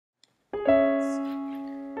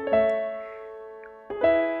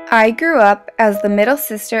I grew up as the middle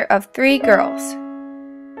sister of 3 girls.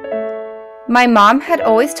 My mom had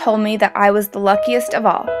always told me that I was the luckiest of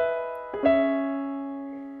all.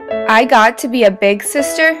 I got to be a big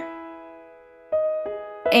sister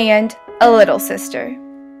and a little sister.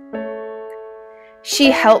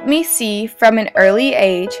 She helped me see from an early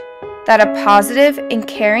age that a positive and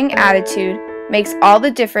caring attitude makes all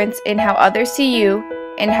the difference in how others see you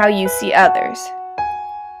and how you see others.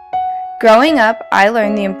 Growing up, I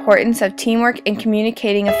learned the importance of teamwork and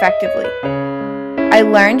communicating effectively. I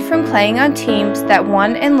learned from playing on teams that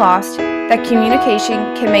won and lost that communication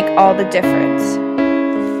can make all the difference.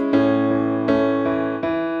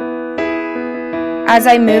 As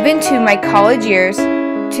I move into my college years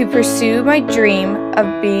to pursue my dream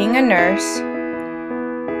of being a nurse,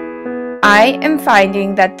 I am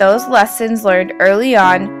finding that those lessons learned early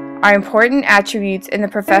on are important attributes in the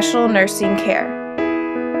professional nursing care.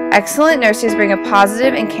 Excellent nurses bring a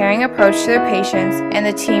positive and caring approach to their patients and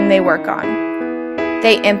the team they work on.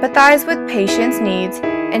 They empathize with patients' needs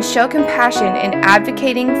and show compassion in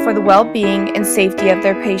advocating for the well-being and safety of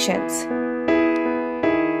their patients.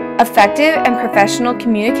 Effective and professional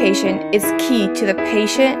communication is key to the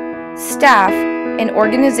patient, staff, and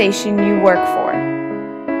organization you work for.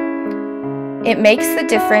 It makes the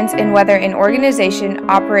difference in whether an organization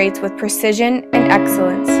operates with precision and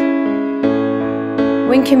excellence.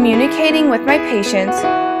 When communicating with my patients,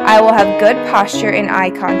 I will have good posture and eye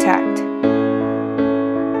contact.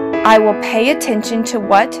 I will pay attention to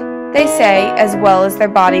what they say as well as their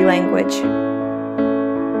body language.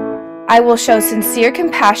 I will show sincere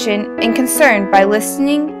compassion and concern by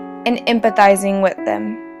listening and empathizing with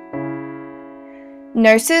them.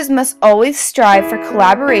 Nurses must always strive for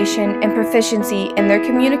collaboration and proficiency in their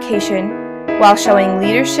communication while showing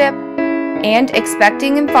leadership and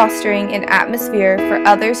expecting and fostering an atmosphere for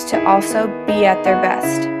others to also be at their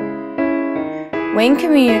best. When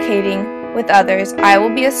communicating with others, I will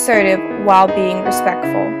be assertive while being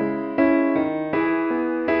respectful.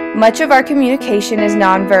 Much of our communication is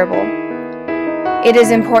nonverbal. It is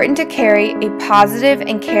important to carry a positive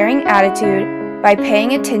and caring attitude by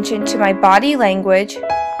paying attention to my body language,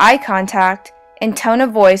 eye contact, and tone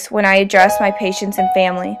of voice when I address my patients and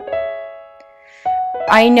family.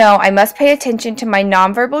 I know I must pay attention to my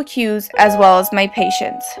nonverbal cues as well as my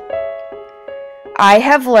patients. I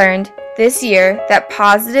have learned this year that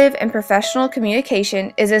positive and professional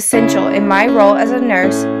communication is essential in my role as a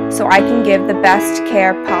nurse so I can give the best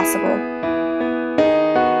care possible.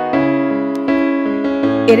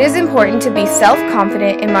 It is important to be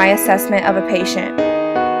self-confident in my assessment of a patient.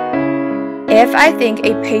 If I think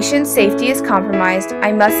a patient's safety is compromised,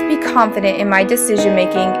 I must be confident in my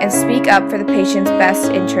decision-making and speak up for the patient's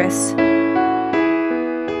best interests.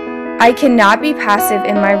 I cannot be passive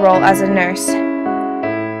in my role as a nurse.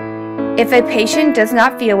 If a patient does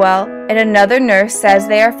not feel well and another nurse says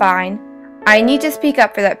they are fine, I need to speak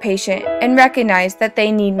up for that patient and recognize that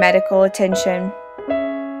they need medical attention.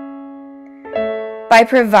 By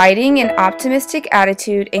providing an optimistic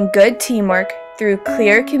attitude and good teamwork through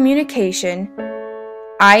clear communication,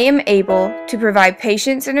 I am able to provide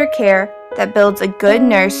patient-centered care that builds a good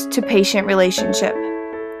nurse-to-patient relationship.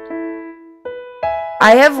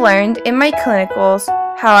 I have learned in my clinicals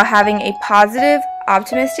how having a positive,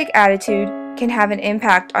 optimistic attitude can have an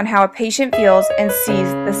impact on how a patient feels and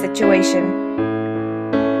sees the situation.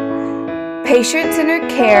 Patient-centered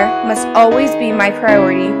care must always be my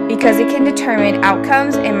priority because it can determine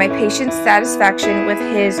outcomes and my patient's satisfaction with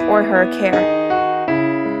his or her care.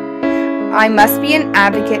 I must be an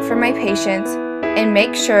advocate for my patients and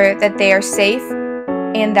make sure that they are safe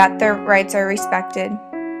and that their rights are respected.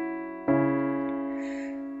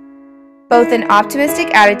 Both an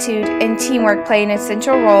optimistic attitude and teamwork play an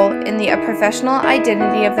essential role in the professional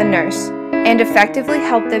identity of the nurse and effectively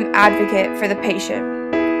help them advocate for the patient.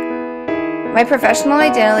 My professional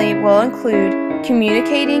identity will include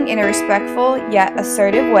communicating in a respectful yet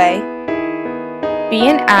assertive way, be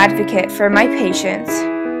an advocate for my patients,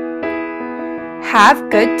 have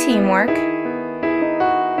good teamwork,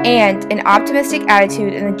 and an optimistic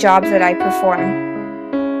attitude in the jobs that I perform.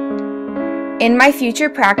 In my future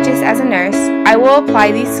practice as a nurse, I will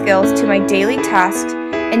apply these skills to my daily tasks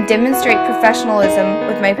and demonstrate professionalism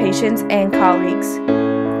with my patients and colleagues.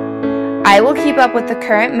 I will keep up with the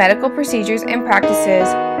current medical procedures and practices,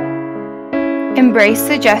 embrace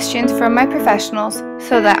suggestions from my professionals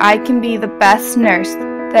so that I can be the best nurse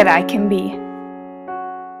that I can be.